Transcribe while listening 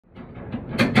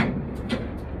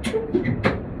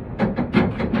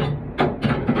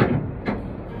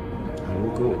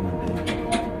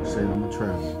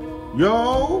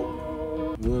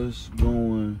Yo, what's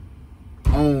going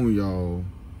on, y'all?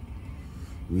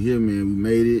 We here, man. We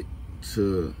made it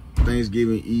to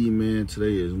Thanksgiving Eve, man.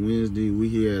 Today is Wednesday. We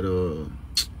here at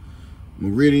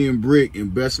Meridian Brick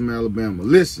in Bessemer, Alabama.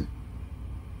 Listen,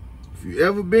 if you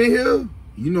ever been here,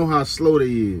 you know how slow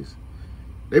they is.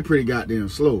 They pretty goddamn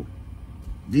slow.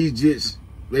 These jits,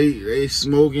 they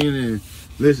smoking and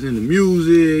listening to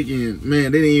music, and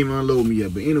man, they didn't even unload me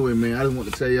yet. But anyway, man, I just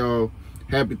want to tell y'all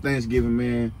happy Thanksgiving,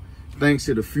 man. Thanks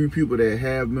to the few people that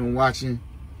have been watching.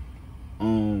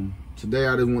 Today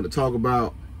I just want to talk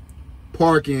about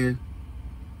parking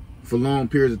for long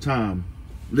periods of time.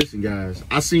 Listen, guys,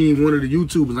 I seen one of the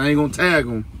YouTubers, I ain't gonna tag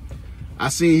him. I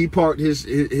seen he parked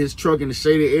his truck in the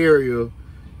shaded area.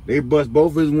 They bust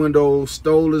both his windows,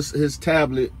 stole his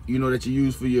tablet, you know, that you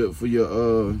use for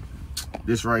your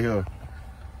this right here.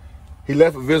 He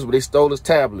left it visible. They stole his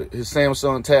tablet, his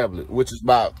Samsung tablet, which is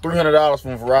about $300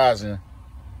 from Verizon.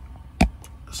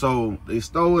 So they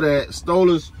stole that, stole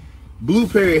his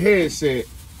Blueberry headset.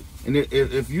 And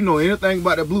if you know anything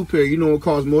about that Blueberry, you know it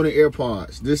costs more than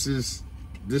AirPods. This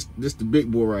the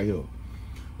big boy right here.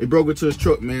 They broke into his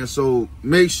truck, man. So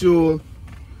make sure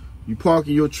you park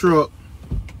in your truck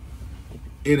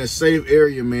in a safe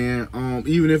area, man.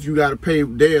 Even if you gotta pay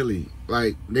daily.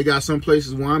 Like, they got some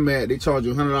places where I'm at, they charge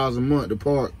you $100 a month to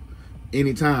park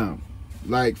anytime.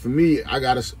 Like, for me, I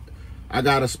got a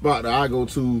spot that I go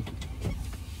to,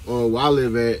 where I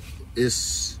live at.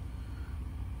 It's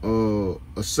a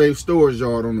safe storage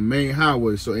yard on the main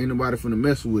highway, so ain't nobody finna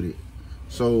mess with it.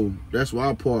 So that's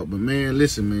why I park. But man,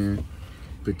 listen, man,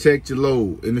 protect your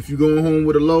load. And if you're going home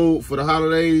with a load for the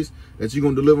holidays that you're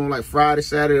gonna deliver on like Friday,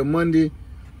 Saturday, or Monday,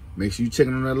 make sure you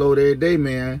checking on that load every day,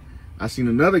 man. I seen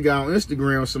another guy on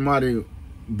Instagram, somebody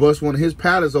bust one of his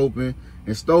pallets open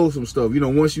and stole some stuff. You know,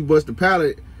 once you bust the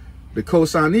pallet, the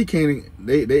consignee can't,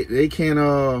 they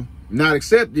can't not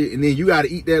accept it, and then you got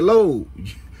to eat that load.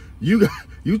 You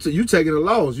taking a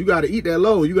loss. You got to eat that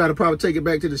load. You got to probably take it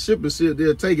back to the shipper, see if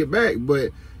they'll take it back.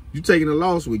 But you taking a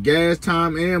loss with gas,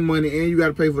 time, and money, and you got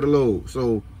to pay for the load.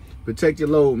 So protect your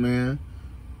load, man.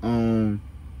 And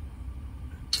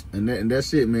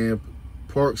that's it, man.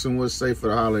 Park somewhere safe for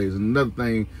the holidays. Another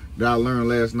thing that I learned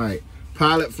last night,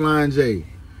 Pilot Flying J.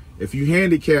 If you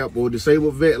handicapped or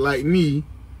disabled vet like me,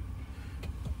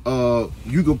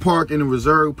 you can park in a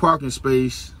reserved parking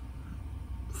space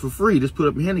for free. Just put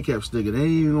up a handicap sticker. They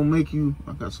ain't even gonna make you,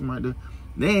 I got somebody there,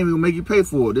 they ain't even gonna make you pay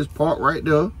for it. Just park right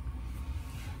there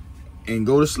and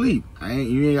go to sleep. You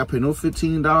ain't gotta pay no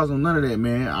 $15 on none of that,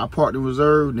 man. I parked in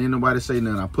reserve, ain't nobody say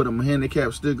nothing. I put up my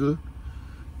handicap sticker,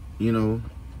 you know.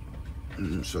 Let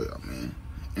me show y'all, man.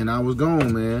 And I was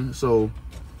gone, man. So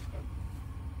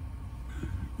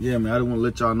yeah, man, I just want to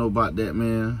let y'all know about that,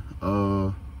 man.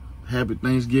 Happy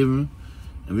Thanksgiving.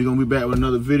 And we're gonna be back with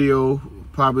another video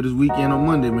probably this weekend on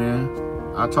Monday, man.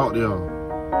 I'll talk to y'all.